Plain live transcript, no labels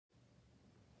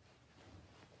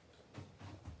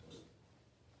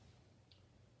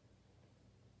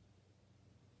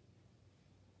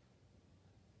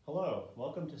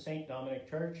Welcome to St. Dominic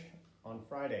Church on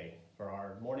Friday for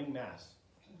our morning Mass.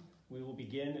 We will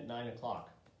begin at 9 o'clock.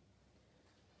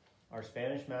 Our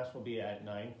Spanish Mass will be at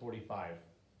 9:45.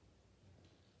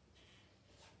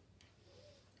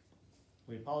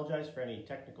 We apologize for any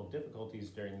technical difficulties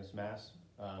during this Mass.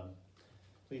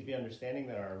 Please be understanding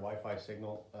that our Wi-Fi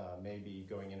signal may be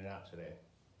going in and out today.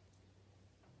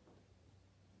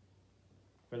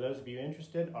 For those of you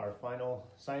interested, our final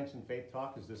Science and Faith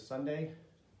Talk is this Sunday.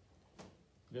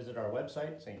 Visit our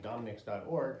website,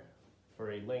 stdominics.org,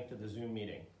 for a link to the Zoom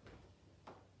meeting.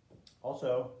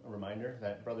 Also, a reminder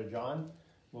that Brother John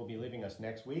will be leaving us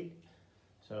next week,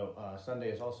 so Sunday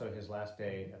is also his last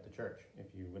day at the church. If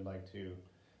you would like to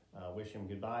wish him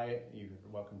goodbye, you're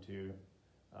welcome to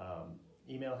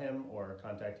email him or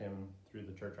contact him through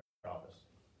the church office.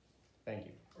 Thank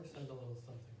you. Or send a little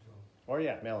something to him. Or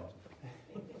yeah, mail him something.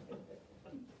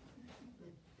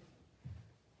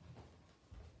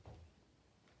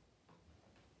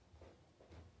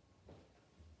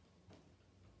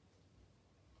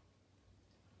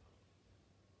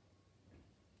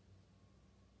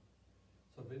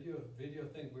 So video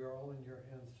thing, we are all in your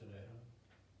hands today,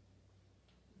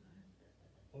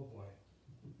 huh? Oh boy.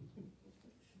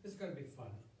 This is gonna be fun.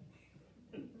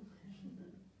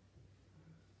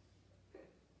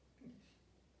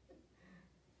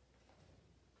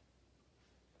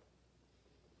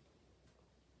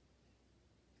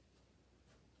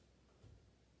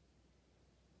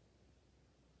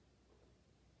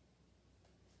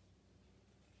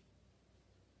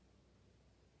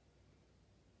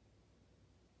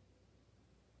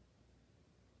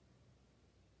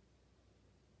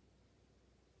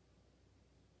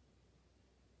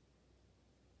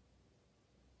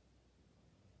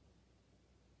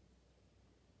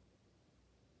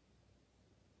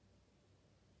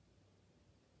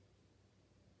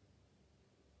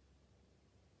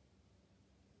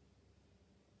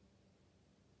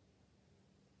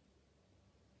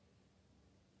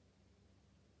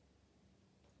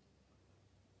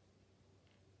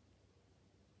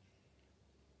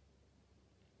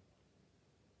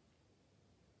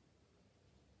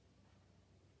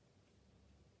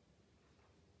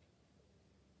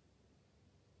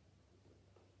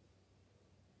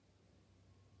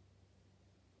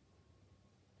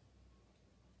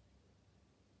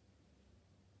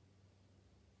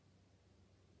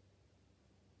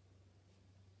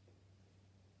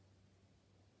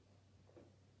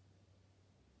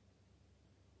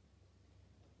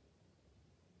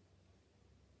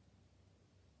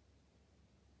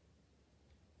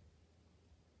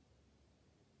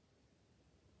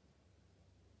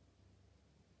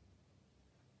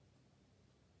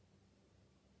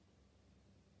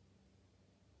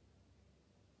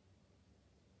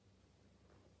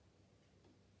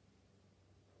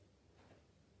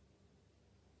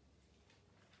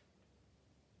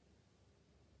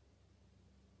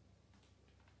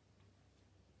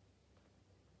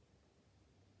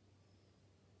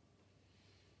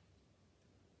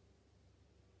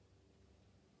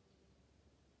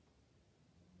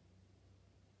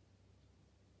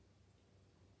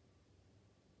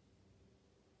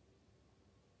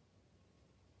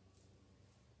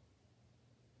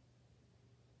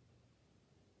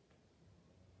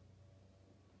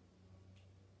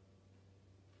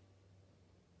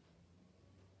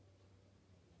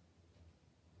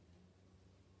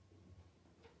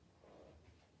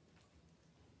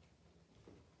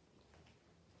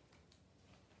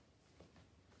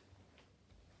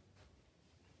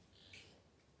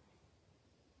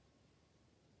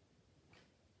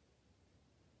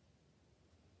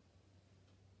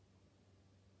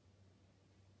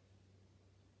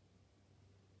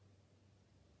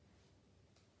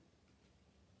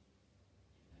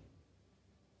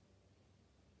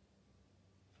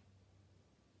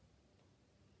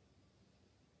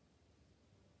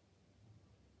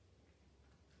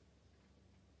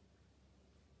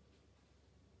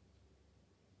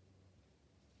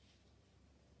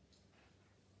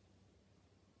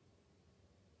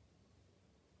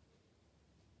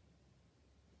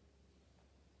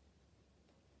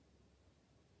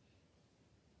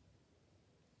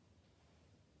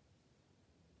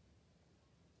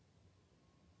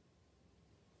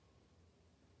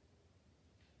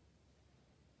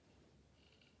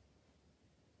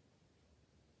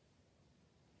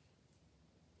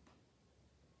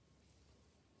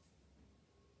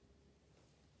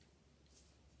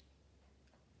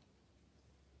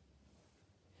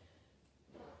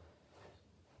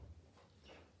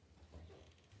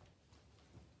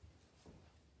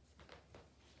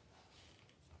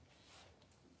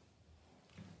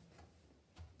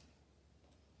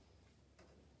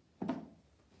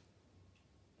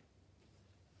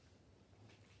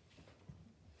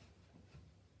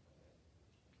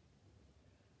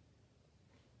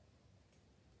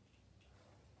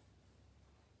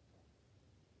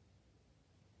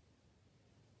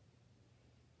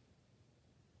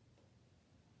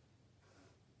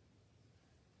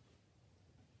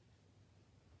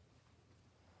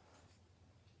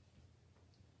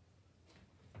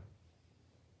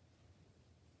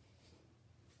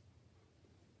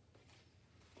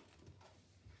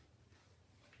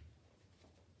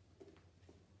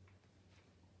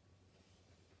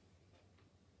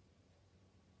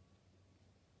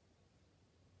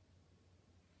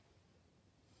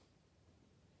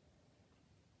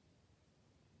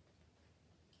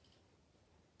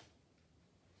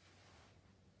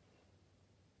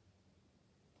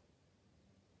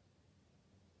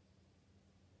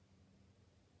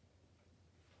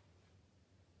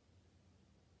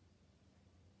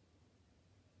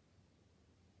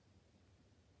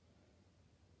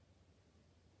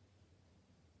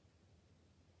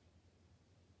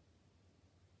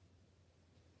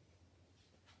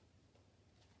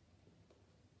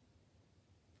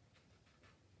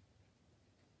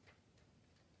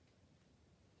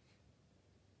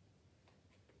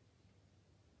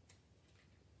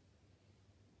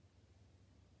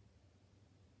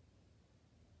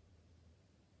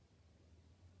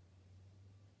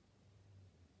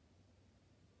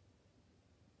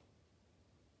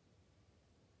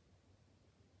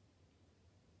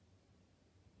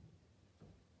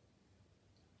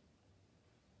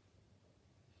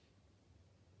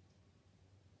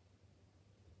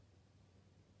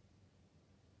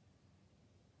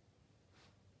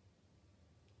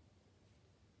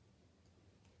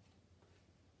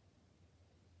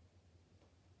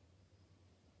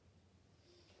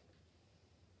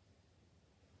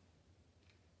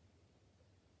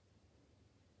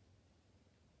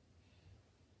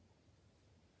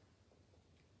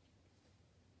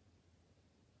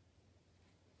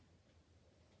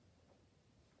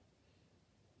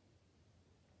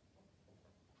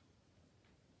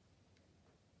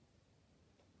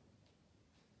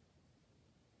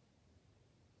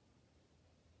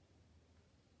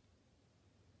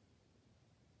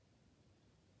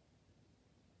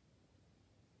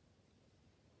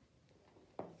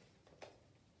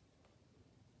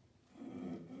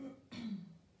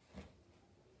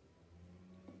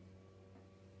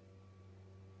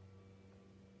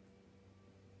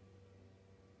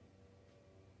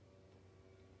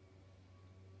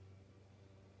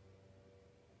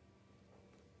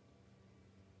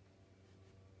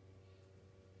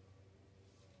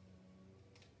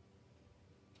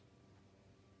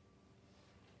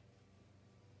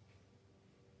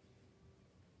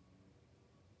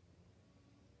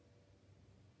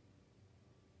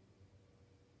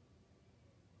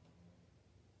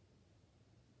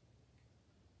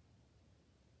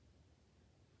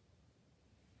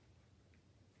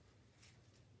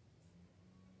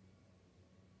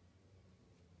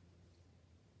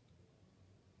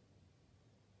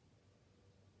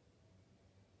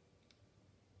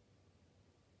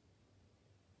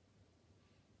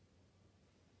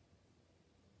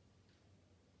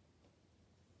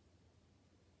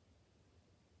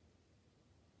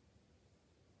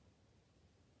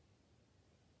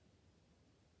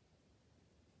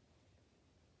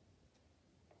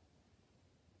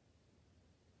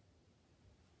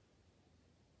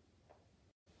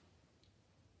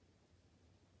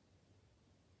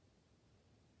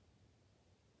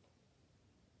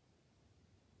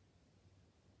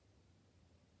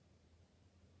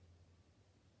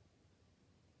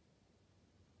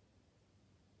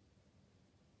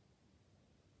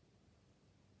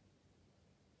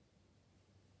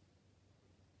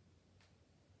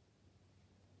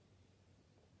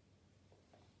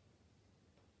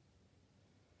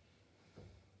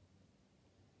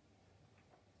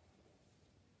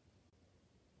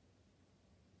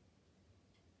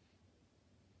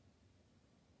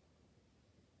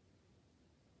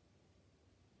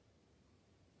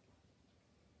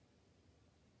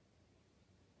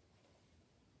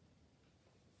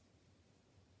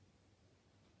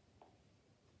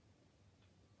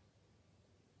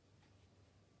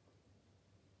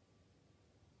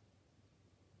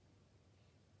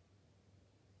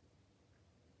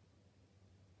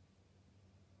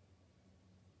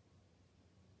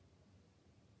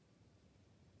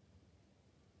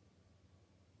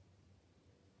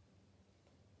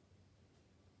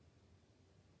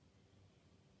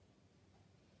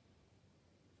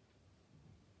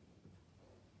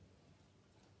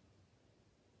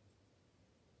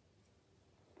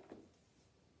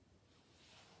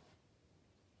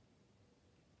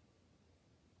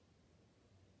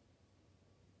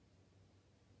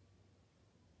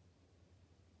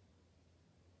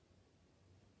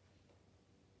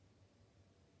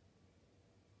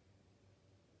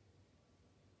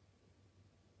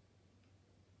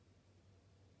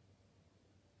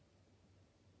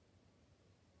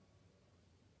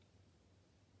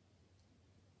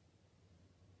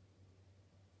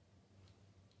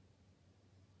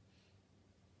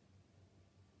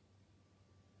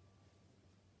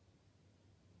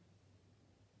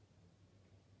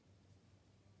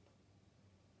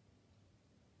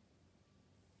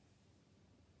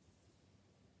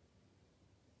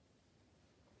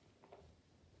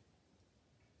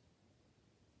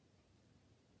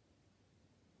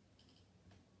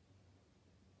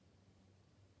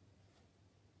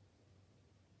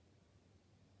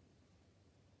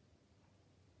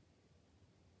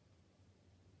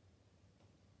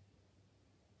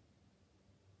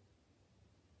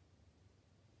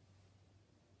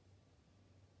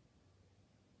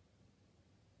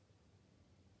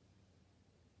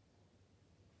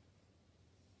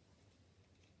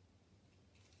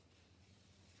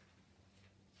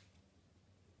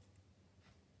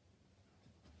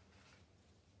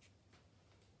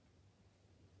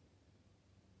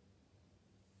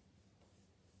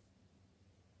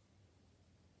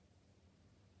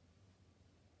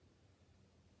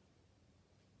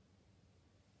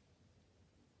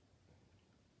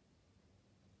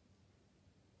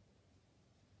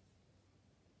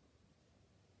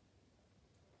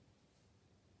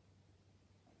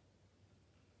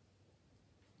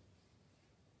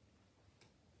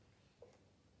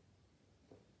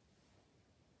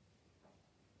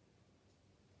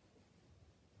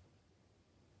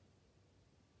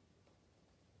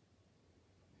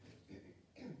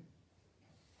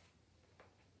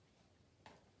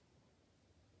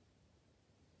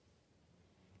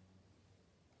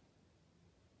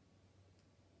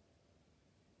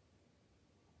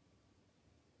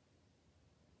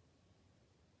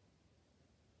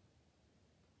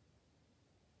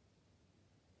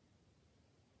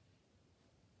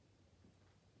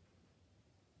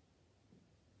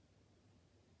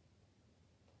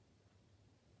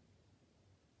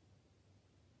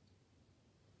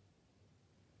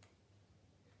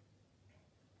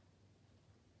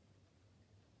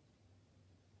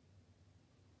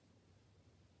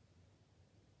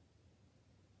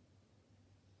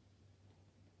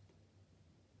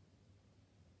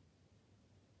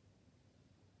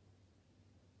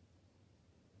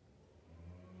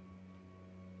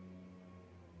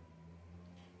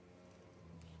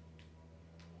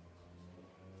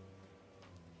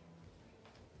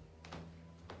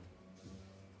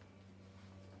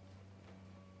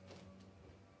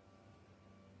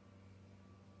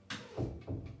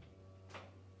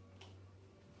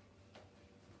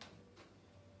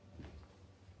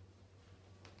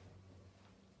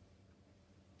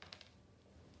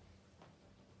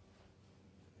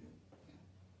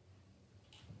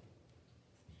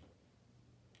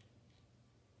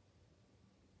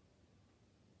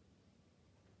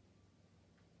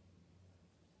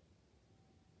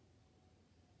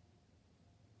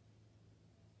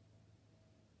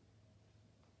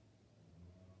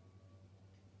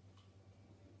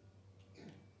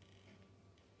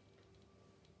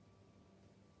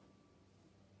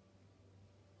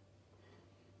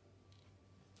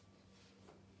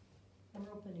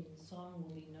 opening song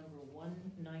will be number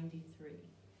 193.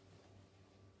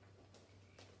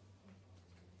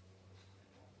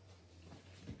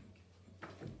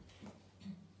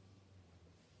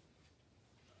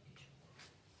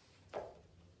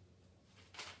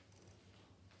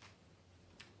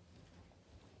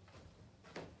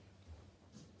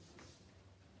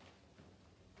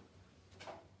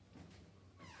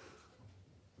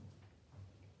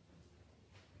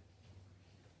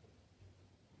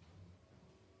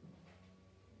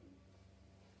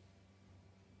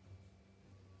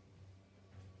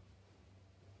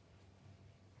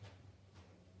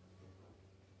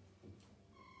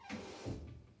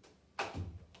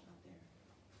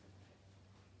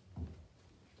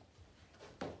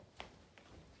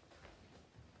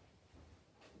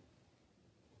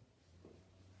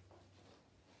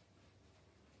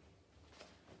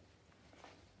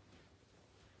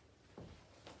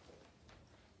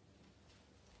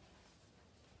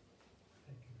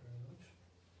 Thank you very much.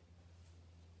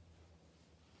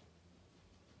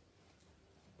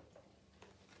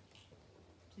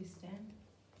 Please stand.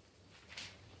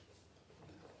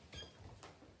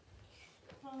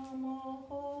 Come, O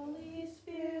Holy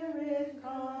Spirit,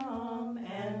 come,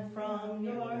 and from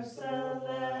your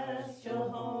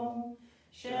celestial home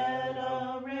shed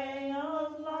a ray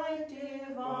of light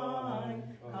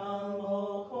divine. Come,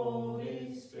 O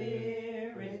Holy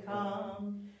Spirit,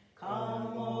 come.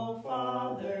 Come, O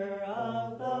Father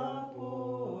of the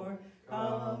poor.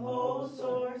 Come, O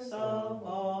source of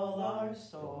all our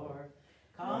store.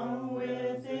 Come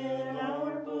within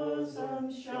our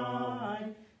bosom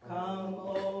shine. Come,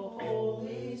 O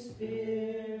Holy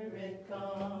Spirit,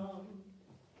 come.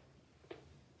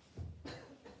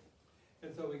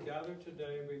 And so we gather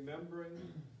today remembering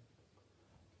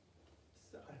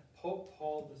Pope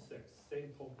Paul VI,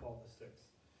 Saint Pope Paul VI.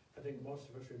 I think most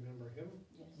of us remember him.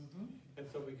 Yes. And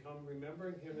so we come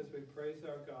remembering him as we praise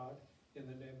our God in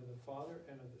the name of the Father,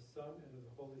 and of the Son, and of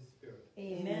the Holy Spirit.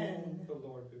 Amen. The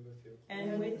Lord be with you.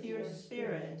 And with your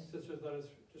spirit. Sisters, let us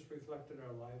just reflect in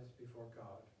our lives before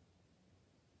God.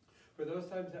 For those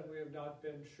times that we have not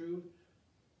been true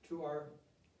to our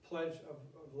pledge of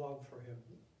love for him,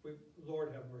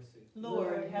 Lord have mercy.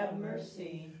 Lord, have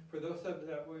mercy. For those times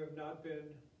that we have not been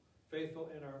faithful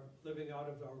in our living out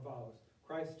of our vows,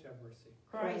 Christ have mercy.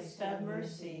 Christ, have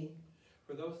mercy.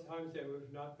 For those times that we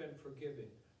have not been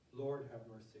forgiving, Lord have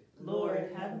mercy.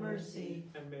 Lord, have mercy.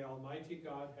 And may Almighty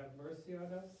God have mercy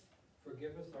on us,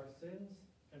 forgive us our sins,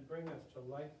 and bring us to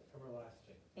life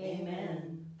everlasting.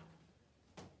 Amen.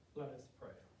 Let us pray.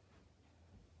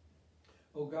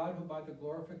 O God, who by the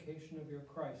glorification of your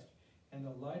Christ and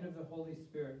the light of the Holy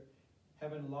Spirit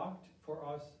have unlocked for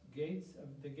us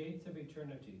the gates of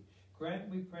eternity, grant,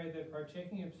 we pray, that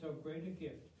partaking of so great a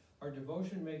gift, our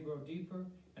devotion may grow deeper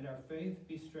and our faith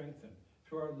be strengthened.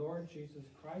 Through our Lord Jesus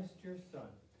Christ, your Son,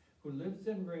 who lives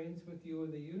and reigns with you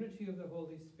in the unity of the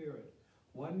Holy Spirit,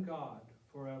 one God,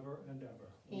 forever and ever.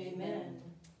 Amen.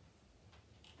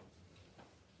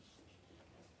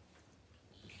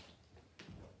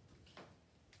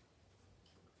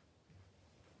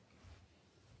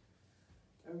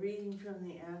 A reading from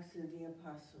the Acts of the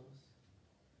Apostles.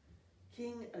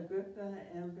 King Agrippa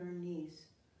and Bernice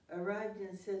arrived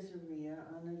in Caesarea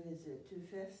on a visit to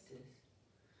Festus.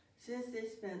 Since they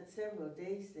spent several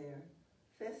days there,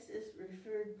 Festus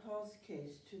referred Paul's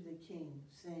case to the king,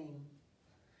 saying,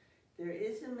 "There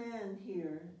is a man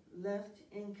here left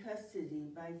in custody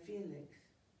by Felix.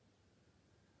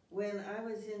 When I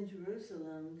was in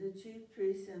Jerusalem, the chief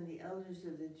priests and the elders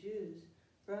of the Jews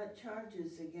brought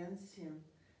charges against him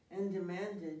and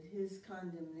demanded his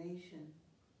condemnation.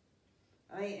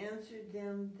 I answered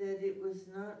them that it was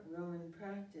not Roman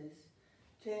practice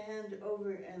to hand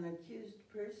over an accused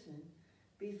person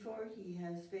before he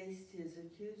has faced his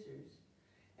accusers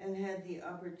and had the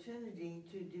opportunity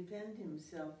to defend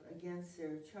himself against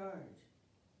their charge.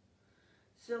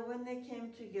 So when they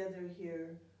came together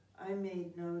here, I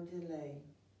made no delay.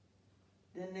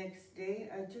 The next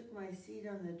day I took my seat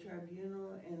on the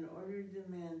tribunal and ordered the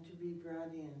man to be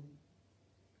brought in.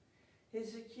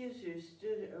 His accusers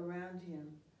stood around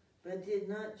him, but did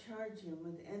not charge him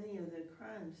with any of the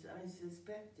crimes I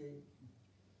suspected.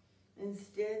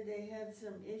 Instead, they had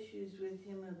some issues with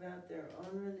him about their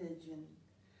own religion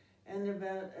and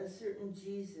about a certain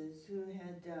Jesus who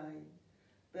had died,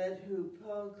 but who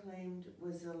Paul claimed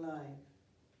was alive.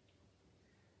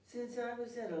 Since I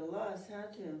was at a loss how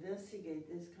to investigate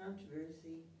this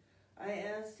controversy, I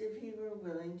asked if he were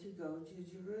willing to go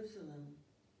to Jerusalem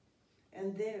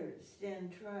and there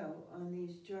stand trial on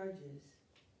these charges.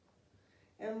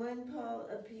 And when Paul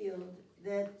appealed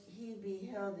that he be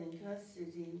held in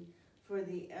custody for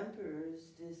the emperor's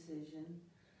decision,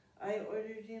 I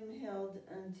ordered him held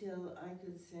until I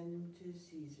could send him to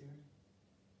Caesar.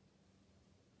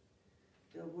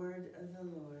 The word of the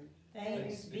Lord.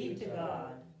 Thanks be to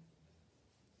God.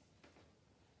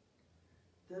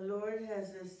 The Lord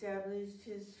has established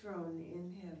his throne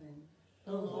in heaven.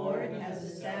 The Lord has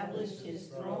established his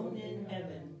throne in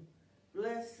heaven.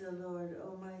 Bless the Lord,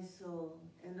 O my soul,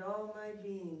 and all my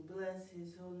being bless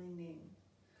his holy name.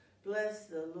 Bless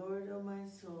the Lord, O my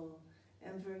soul,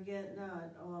 and forget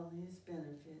not all his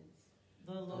benefits.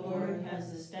 The Lord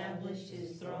has established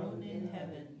his throne in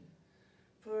heaven.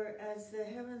 For as the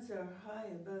heavens are high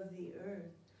above the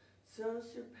earth, so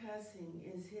surpassing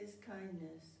is his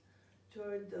kindness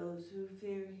toward those who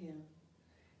fear him.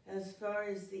 As far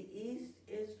as the east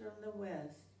is from the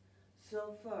west,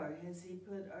 so far has he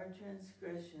put our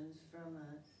transgressions from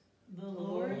us. The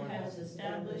Lord has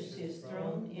established his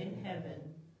throne in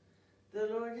heaven. The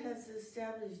Lord has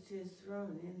established his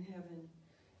throne in heaven,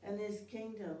 and his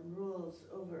kingdom rules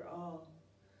over all.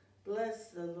 Bless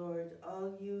the Lord,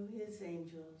 all you his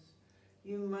angels,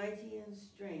 you mighty in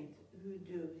strength who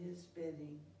do his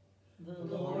bidding. The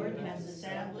Lord has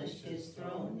established his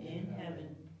throne in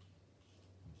heaven.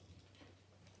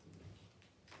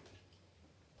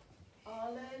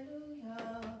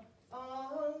 Alleluia,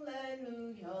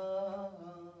 alleluia,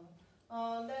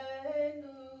 alleluia.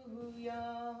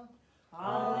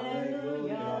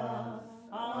 Alleluia,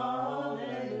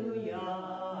 alleluia,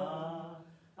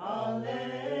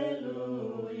 alleluia.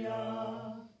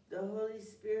 The Holy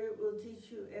Spirit will teach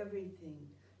you everything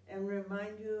and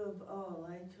remind you of all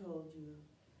I told you.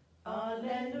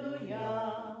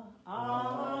 Alleluia,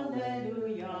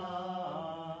 alleluia,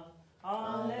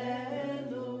 alleluia.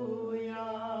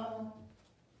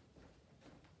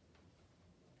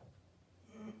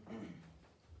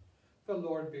 The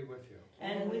Lord be with you.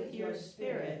 And with your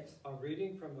spirit. A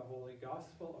reading from the Holy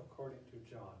Gospel according to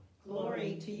John.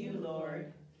 Glory to you,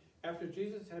 Lord. After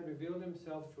Jesus had revealed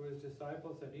himself to his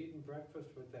disciples and eaten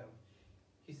breakfast with them,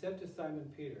 he said to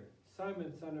Simon Peter,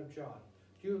 "Simon, son of John,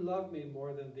 do you love me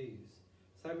more than these?"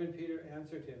 Simon Peter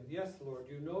answered him, "Yes, Lord,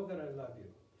 you know that I love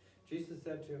you." Jesus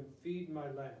said to him, "Feed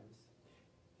my lambs."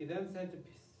 He then said to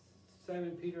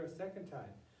Simon Peter a second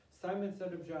time, "Simon,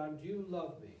 son of John, do you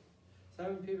love me?"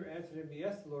 Simon Peter answered him,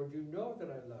 "Yes, Lord, you know that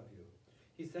I love you."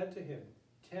 He said to him,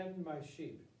 "Tend my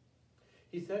sheep."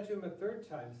 He said to him a third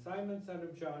time, "Simon, son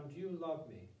of John, do you love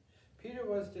me?" Peter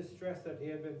was distressed that he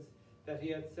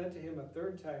had said to him a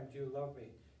third time, "Do you love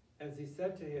me?" As he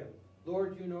said to him,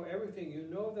 "Lord, you know everything. You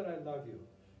know that I love you."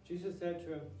 Jesus said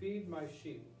to him, "Feed my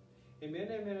sheep.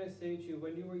 Amen, amen, I say to you,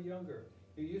 when you were younger,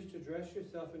 you used to dress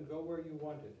yourself and go where you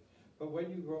wanted. But when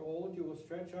you grow old, you will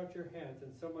stretch out your hands,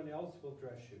 and someone else will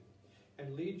dress you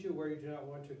and lead you where you do not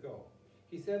want to go."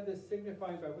 He said this,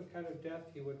 signifying by what kind of death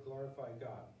he would glorify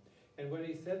God. And when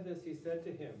he said this, he said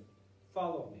to him,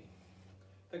 "Follow me."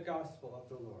 The Gospel of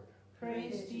the Lord.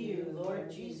 Praise to you, Lord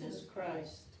Jesus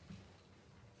Christ.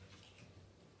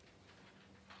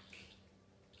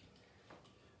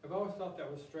 I've always thought that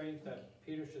was strange that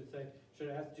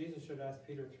Jesus should ask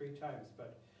Peter 3 times,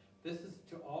 but this is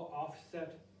to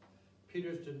offset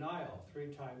Peter's denial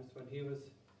 3 times when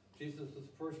Jesus was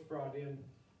first brought in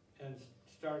and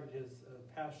started his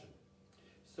passion.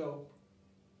 So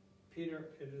Peter,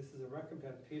 this is a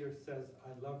recompense. Peter says,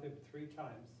 "I love him" 3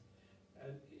 times,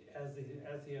 as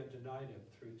he had denied him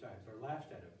 3 times or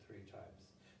laughed at him 3 times.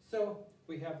 So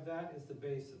we have that as the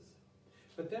basis.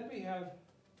 But then we have,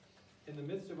 in the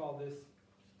midst of all this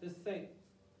saint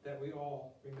that we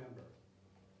all remember.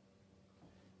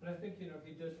 And I think, he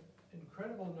did an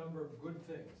incredible number of good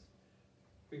things.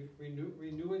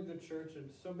 Renewing the church in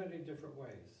so many different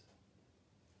ways.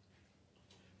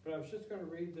 But I was just going to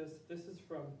read this. This is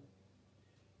from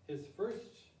his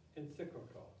first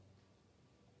encyclical.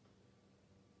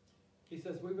 He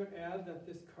says, "We would add that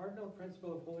this cardinal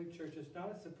principle of Holy Church is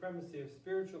not a supremacy of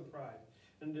spiritual pride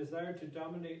and desire to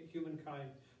dominate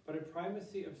humankind, but a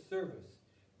primacy of service,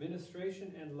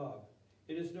 ministration, and love.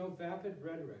 It is no vapid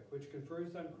rhetoric which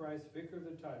confers on Christ, vicar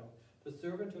the title, the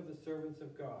servant of the servants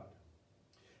of God."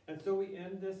 And so we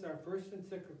end this, our first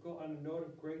encyclical, on a note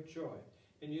of great joy,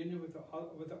 in union with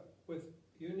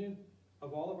union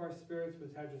of all of our spirits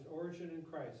which has its origin in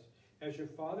Christ. As your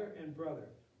Father and brother,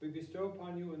 we bestow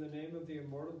upon you in the name of the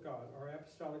immortal God our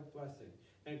apostolic blessing,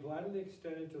 and gladly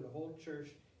extend it to the whole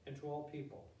church and to all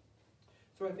people.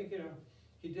 So I think,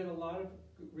 he did a lot of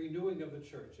renewing of the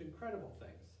church, incredible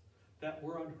things that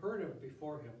were unheard of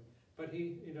before him. But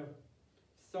he,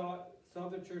 saw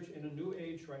the church in a new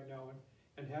age right now,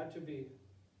 and had to be,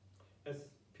 as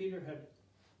Peter had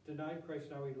denied Christ,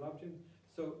 now he loved him.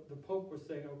 So the Pope was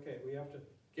saying, okay, we have to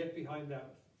get behind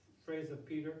that phrase of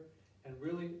Peter and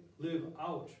really live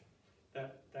out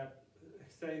that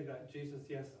saying that Jesus,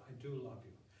 yes, I do love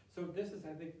you. So this is,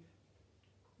 I think,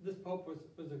 this Pope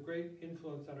was a great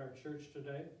influence on our church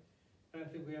today, and I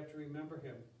think we have to remember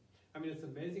him. I mean, it's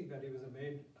amazing that he was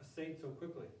made a saint so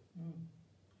quickly.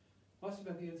 Must have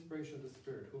been the inspiration of the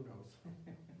Spirit, who knows.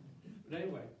 But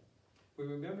anyway, we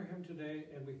remember him today,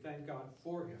 and we thank God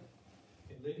for him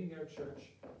in leading our church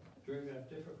during that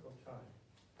difficult time.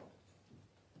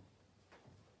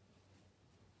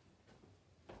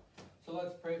 So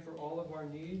let's pray for all of our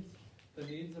needs, the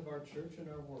needs of our church and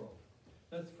our world.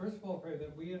 Let's first of all pray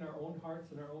that we in our own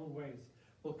hearts and our own ways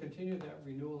will continue that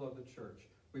renewal of the church.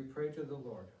 We pray to the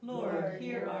Lord. Lord,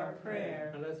 hear our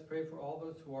prayer. And let's pray for all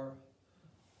those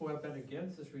who have been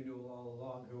against this renewal all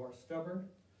along, who are stubborn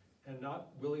and not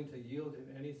willing to yield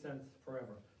in any sense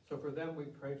forever. So for them we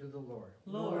pray to the Lord.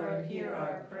 Lord, hear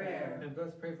our prayer. And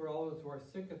let's pray for all those who are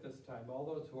sick at this time, all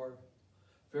those who are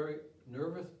very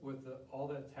nervous with all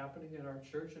that's happening in our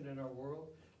church and in our world.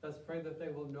 Let's pray that they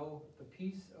will know the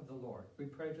peace of the Lord. We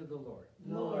pray to the Lord.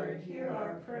 Lord, hear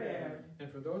our prayer.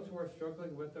 And for those who are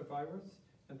struggling with the virus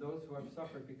and those who have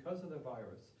suffered because of the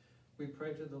virus, we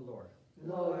pray to the Lord.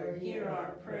 Lord, hear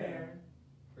our prayer.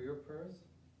 For your prayers?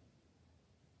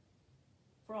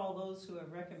 For all those who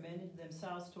have recommended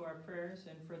themselves to our prayers,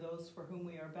 and for those for whom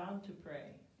we are bound to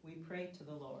pray, we pray to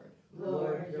the Lord.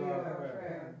 Lord, hear our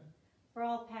prayer. For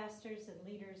all pastors and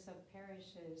leaders of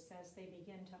parishes as they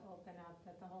begin to open up,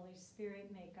 that the Holy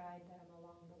Spirit may guide them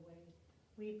along the way,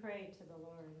 we pray to the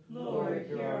Lord. Lord,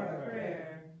 hear our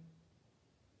prayer.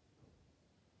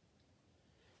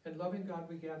 And loving God,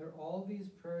 we gather all these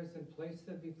prayers and place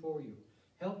them before you.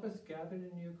 Help us gathered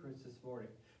in Eucharist this morning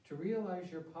to realize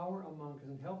your power among us,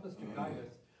 and help us to guide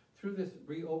us through this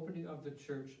reopening of the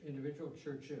church, individual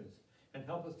churches, and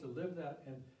help us to live that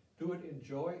and do it in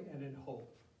joy and in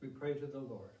hope. We pray to the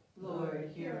Lord.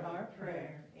 Lord, hear our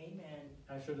prayer. Amen.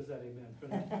 I should have said amen,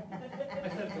 couldn't I? I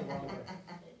said it the wrong way.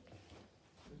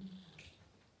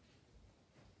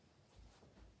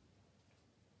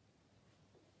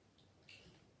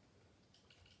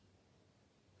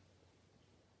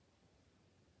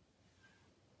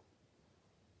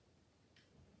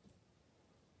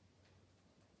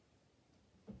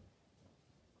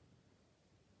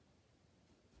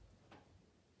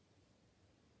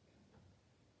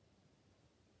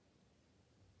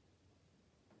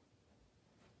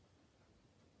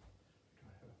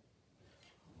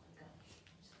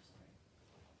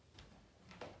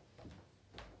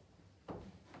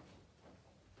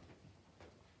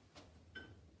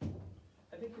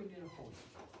 I think we need a host.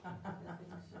 I think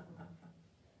so.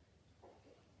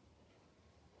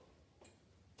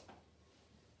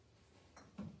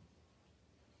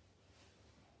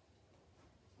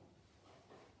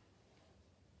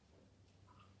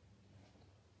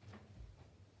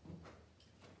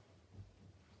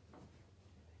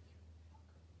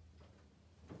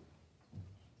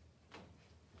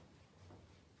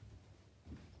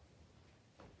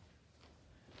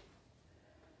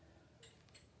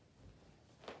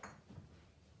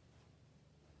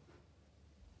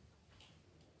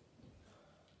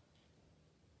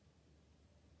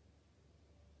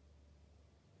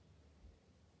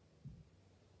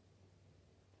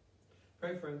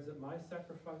 Pray, friends, that my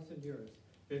sacrifice and yours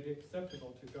may be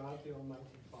acceptable to God the Almighty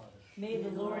Father. May the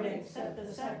Lord accept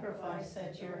the sacrifice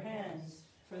at your hands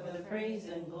for the praise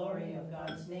and glory of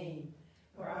God's name,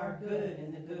 for our good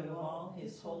and the good of all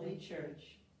his holy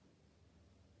church.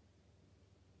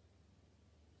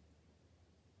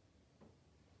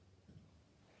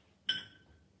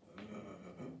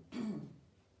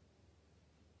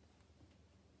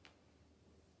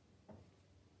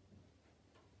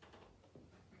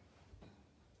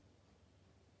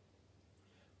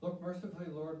 Look mercifully,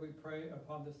 Lord, we pray,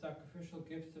 upon the sacrificial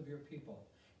gifts of your people,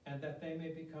 and that they may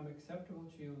become acceptable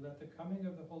to you. Let the coming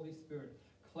of the Holy Spirit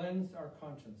cleanse our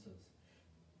consciences.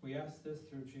 We ask this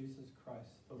through Jesus Christ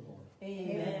the Lord.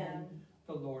 Amen.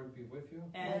 The Lord be with you.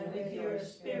 And with your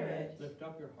spirit. Lift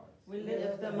up your hearts. We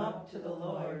lift them up to the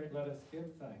Lord. Let us give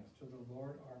thanks to the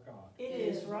Lord our God. It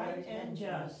is right and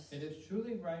just. It is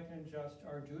truly right and just,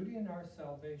 our duty and our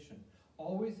salvation,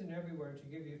 always and everywhere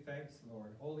to give you thanks, Lord,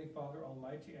 Holy Father,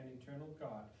 Almighty and eternal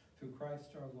God, through Christ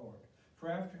our Lord. For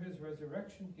after his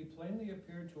resurrection, he plainly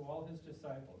appeared to all his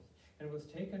disciples, and was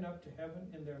taken up to heaven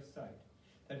in their sight,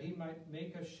 that he might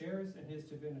make us sharers in his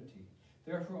divinity.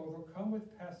 Therefore, overcome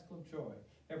with paschal joy,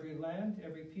 every land,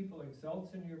 every people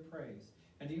exults in your praise,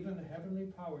 and even the heavenly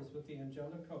powers with the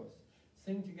angelic hosts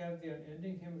sing together the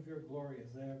unending hymn of your glory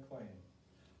as they acclaim.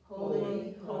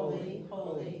 Holy, holy,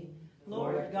 holy,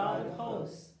 Lord God of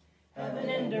hosts. Heaven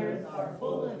and earth are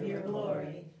full of your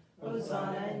glory.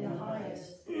 Hosanna in the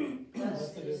highest.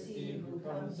 Blessed is he who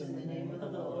comes in the name of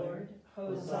the Lord.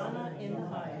 Hosanna in the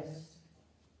highest.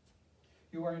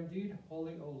 You are indeed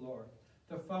holy, O Lord,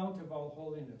 the fount of all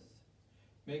holiness.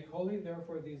 Make holy,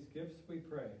 therefore, these gifts, we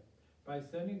pray, by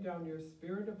sending down your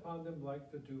Spirit upon them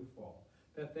like the dewfall,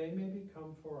 that they may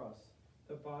become for us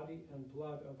the body and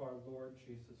blood of our Lord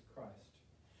Jesus Christ.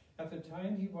 At the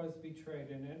time he was betrayed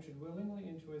and entered willingly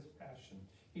into his passion,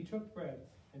 he took bread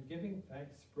and, giving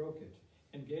thanks, broke it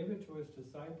and gave it to his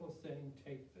disciples, saying,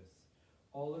 "Take this,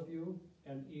 all of you,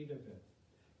 and eat of it.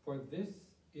 For this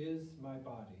is my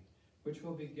body, which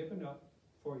will be given up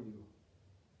for you."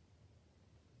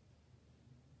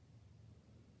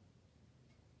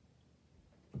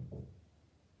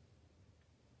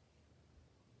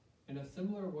 In a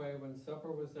similar way, when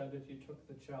supper was ended, he took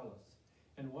the chalice,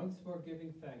 and once more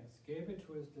giving thanks, gave it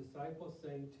to his disciples,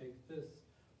 saying, "Take this,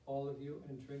 all of you,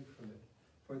 and drink from it.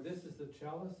 For this is the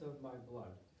chalice of my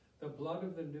blood, the blood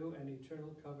of the new and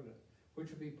eternal covenant, which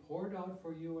will be poured out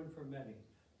for you and for many,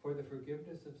 for the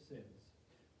forgiveness of sins.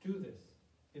 Do this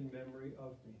in memory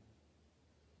of me."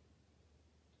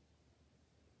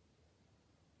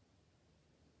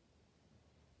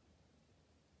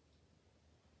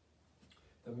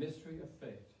 The mystery of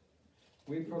faith.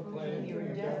 We proclaim your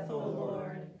death, O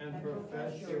Lord, and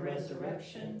profess your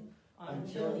resurrection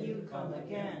until you come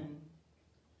again.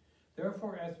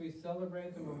 Therefore, as we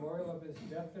celebrate the memorial of his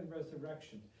death and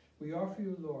resurrection, we offer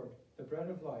you, Lord, the bread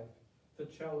of life, the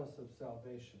chalice of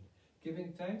salvation,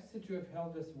 giving thanks that you have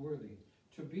held us worthy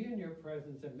to be in your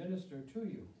presence and minister to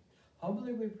you.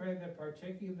 Humbly we pray that,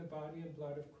 partaking of the body and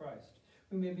blood of Christ,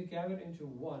 we may be gathered into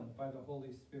one by the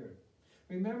Holy Spirit.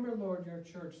 Remember, Lord, your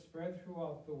church spread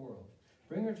throughout the world.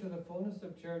 Bring her to the fullness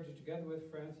of charity, together with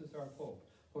Francis our Pope,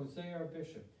 Jose our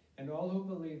Bishop, and all who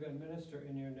believe and minister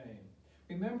in your name.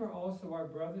 Remember also our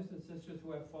brothers and sisters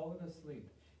who have fallen asleep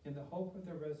in the hope of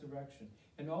the resurrection,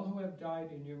 and all who have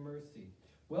died in your mercy.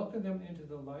 Welcome them into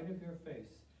the light of your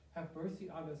face. Have mercy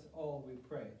on us all, we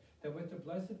pray, that with the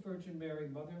Blessed Virgin Mary,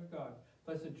 Mother of God,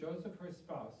 Blessed Joseph, her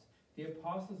spouse, the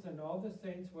apostles, and all the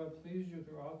saints who have pleased you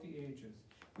throughout the ages,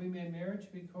 we may merit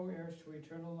to be co-heirs to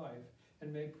eternal life,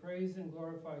 and may praise and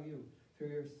glorify you through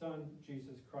your Son,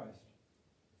 Jesus Christ.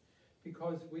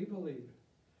 Because we believe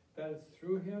that it's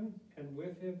through him, and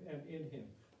with him, and in him,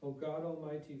 O God,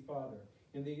 Almighty Father,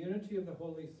 in the unity of the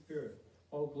Holy Spirit,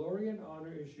 all glory and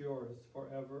honor is yours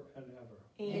forever and ever.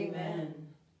 Amen.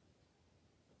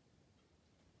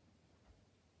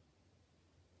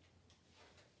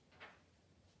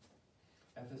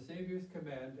 At the Savior's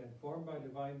command, and formed by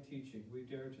divine teaching, we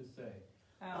dare to say,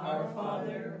 Our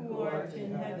Father, who art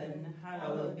in heaven,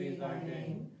 hallowed be thy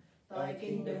name. Thy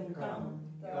kingdom come,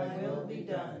 thy will be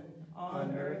done,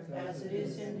 on earth as it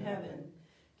is in heaven.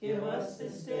 Give us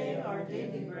this day our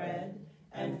daily bread,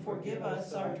 and forgive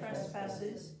us our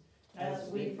trespasses, as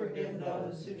we forgive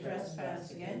those who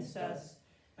trespass against us.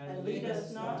 And lead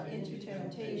us not into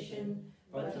temptation,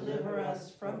 but deliver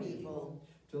us from evil.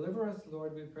 Deliver us,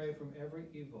 Lord, we pray, from every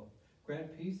evil.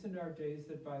 Grant peace in our days,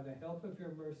 that by the help of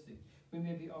your mercy we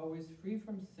may be always free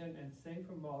from sin and safe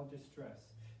from all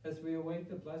distress, as we await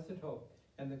the blessed hope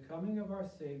and the coming of our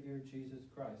Savior, Jesus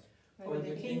Christ. For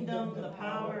the kingdom, the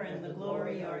power, and the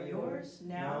glory are yours,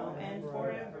 now and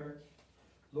forever.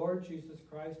 Lord Jesus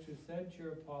Christ, who said to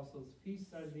your apostles,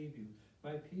 "Peace I leave you,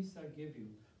 my peace I give you,"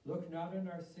 look not on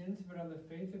our sins, but on the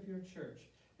faith of your church,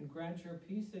 and grant your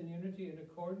peace and unity in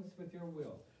accordance with your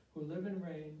will, who live and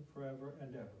reign forever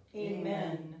and ever.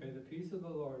 Amen. May the peace of the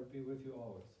Lord be with you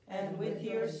always. And with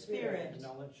your spirit. And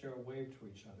now let's share a wave to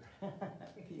each other.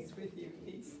 Peace with you.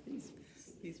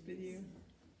 Peace with you.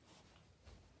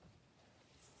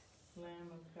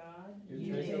 Lamb of God,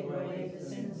 you take away the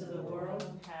sins of the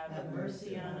world, have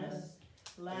mercy on us.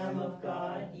 Lamb of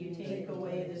God, you take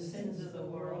away the sins of the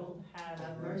world,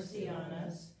 have mercy on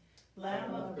us.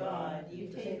 Lamb of God, you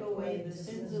take away the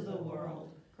sins of the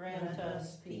world, grant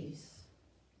us peace.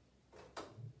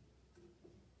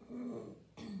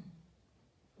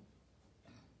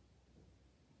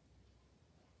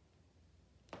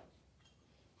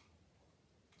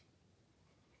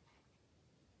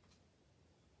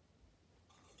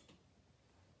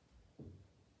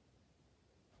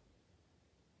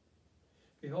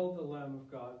 Behold the Lamb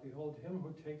of God, behold him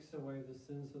who takes away the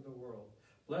sins of the world.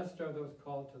 Blessed are those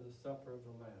called to the supper of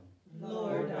the Lamb.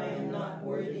 Lord, I am not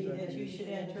worthy that you should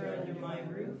enter under my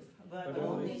roof, but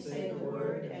only say the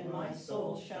word, and my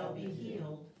soul shall be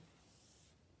healed.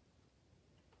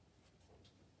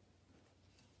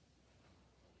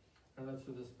 And let's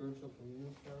do the spiritual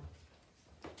communion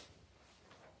prayer.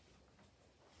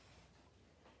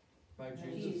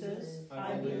 Jesus,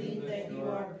 I believe that you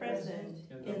are present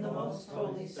in the most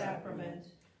holy sacrament.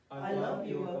 I love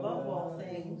you above all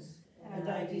things, and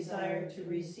I desire to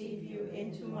receive you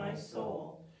into my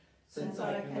soul. Since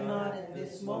I cannot at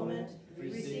this moment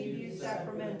receive you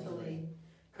sacramentally,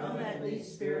 come at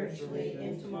least spiritually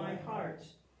into my heart.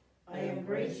 I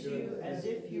embrace you as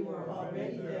if you were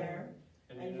already there,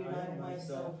 and unite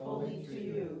myself wholly to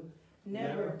you.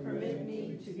 Never permit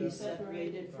me to be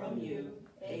separated from you.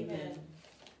 Amen.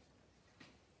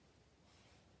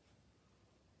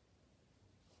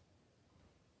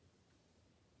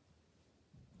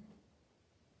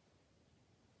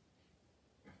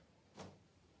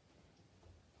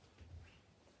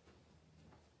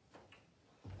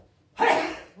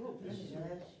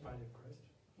 Body of Christ.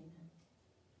 Amen.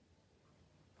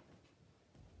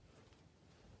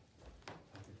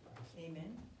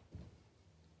 Amen.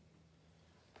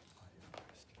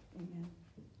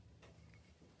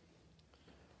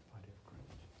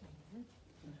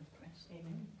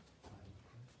 Amen.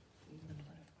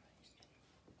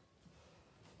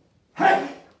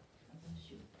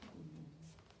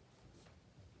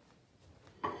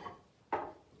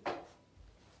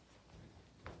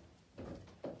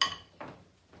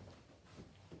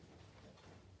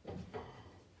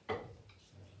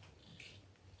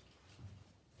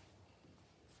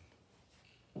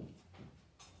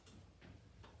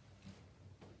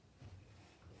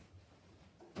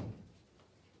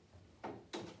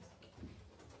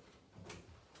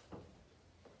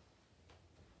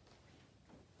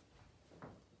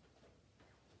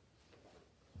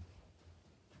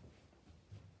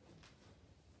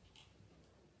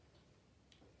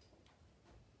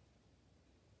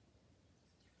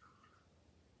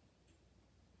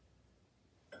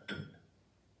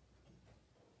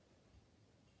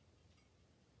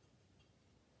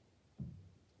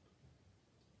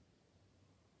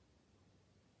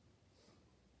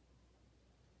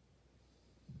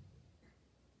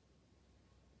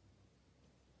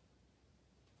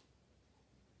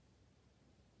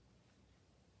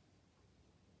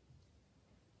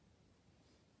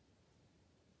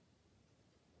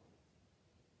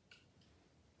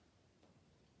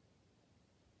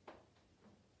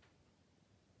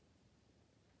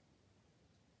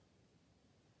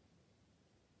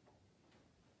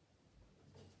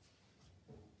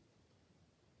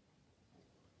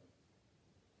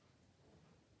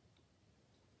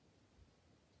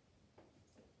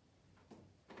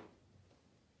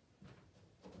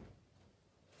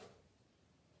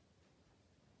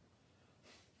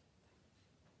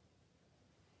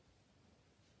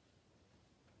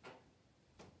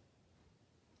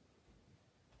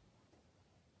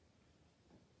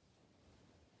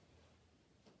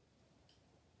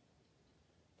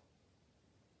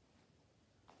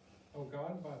 O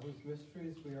God, by whose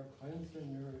mysteries we are cleansed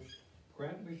and nourished,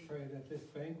 grant, we pray, that this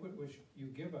banquet which you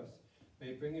give us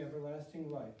may bring everlasting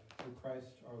life through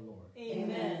Christ our Lord.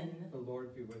 Amen. The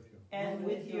Lord be with you. And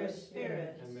with your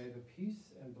spirit. And may the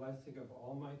peace and blessing of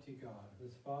Almighty God,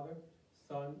 whose Father,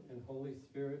 Son, and Holy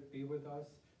Spirit be with us,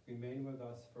 remain with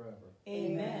us forever.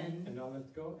 Amen. And now let's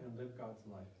go and live God's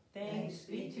life. Thanks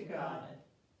be to God.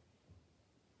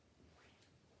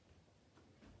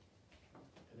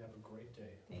 And have a great day.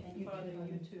 Thank you, Father,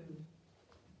 you too.